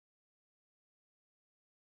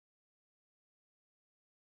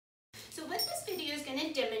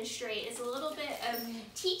going to demonstrate is a little bit of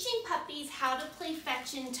teaching puppies how to play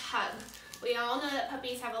fetch and tug. We all know that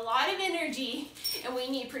puppies have a lot of energy and we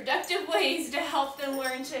need productive ways to help them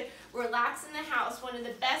learn to relax in the house. One of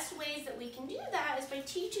the best ways that we can do that is by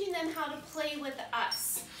teaching them how to play with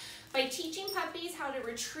us. By teaching puppies how to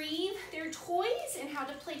retrieve their toys and how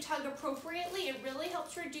to play tug appropriately, it really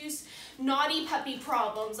helps reduce naughty puppy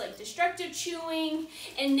problems like destructive chewing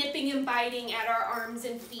and nipping and biting at our arms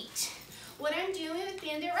and feet. What I'm doing with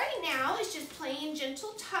Bandit right now is just playing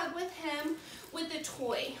gentle tug with him with a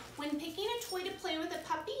toy. When picking a toy to play with a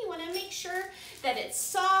puppy, you want to make sure that it's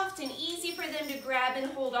soft and easy for them to grab and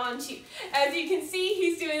hold on to. As you can see,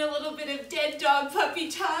 he's doing a little bit of dead dog puppy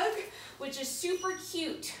tug, which is super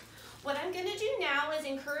cute. What I'm going to do now is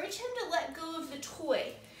encourage him to let go of the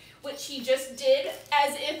toy, which he just did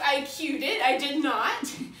as if I cued it. I did not.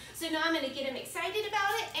 So now I'm going to get him excited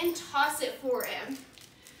about it and toss it for him.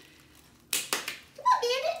 Come on,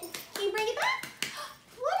 Bandit. Can you bring it back?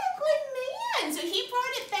 What a good man. So he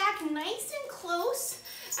brought it back nice and close.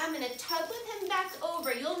 I'm going to tug with him back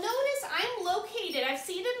over. You'll notice I'm located. I've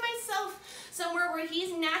seated myself somewhere where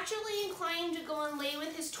he's naturally inclined to go and lay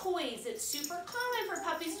with his toys. It's super common for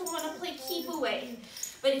puppies to want to play keep away.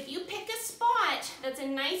 But if you pick a spot that's a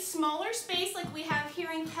nice smaller space like we have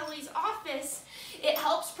here in Kelly's office, it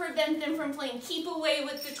helps prevent them from playing keep away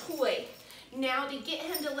with the toy. Now to get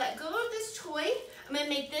him to let go of this toy, I'm going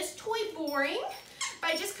to make this toy boring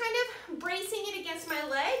by just kind of bracing it against my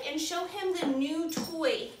leg and show him the new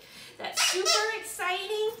toy. That's super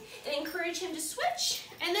exciting, and encourage him to switch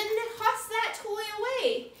and then toss that toy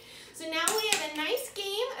away. So now we have a nice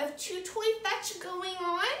game of two toy fetch going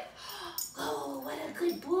on. Oh, what a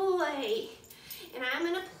good boy. And I'm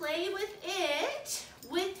gonna play with it,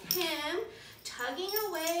 with him, tugging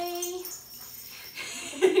away.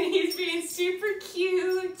 He's being super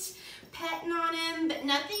cute, petting on him, but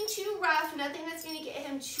nothing too rough, nothing that's gonna get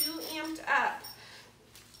him too amped up.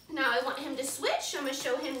 Now I want him to switch, so I'm going to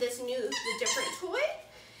show him the different toy.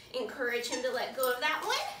 Encourage him to let go of that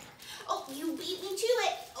one. Oh, you beat me to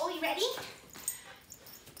it. Oh, you ready?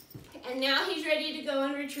 And now he's ready to go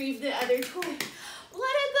and retrieve the other toy.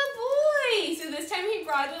 What a good boy. So this time he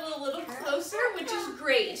brought it a little closer, which is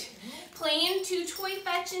great. Playing two toy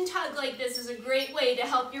fetch and tug like this is a great way to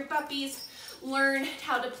help your puppies learn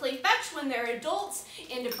how to play fetch when they're adults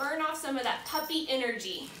and to burn off some of that puppy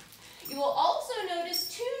energy. You will also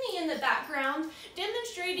notice Toonie in the background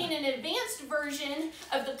demonstrating an advanced version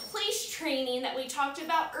of the place training that we talked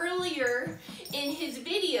about earlier in his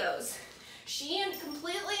videos. She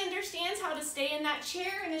completely understands how to stay in that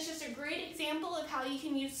chair, and it's just a great example of how you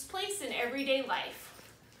can use place in everyday life.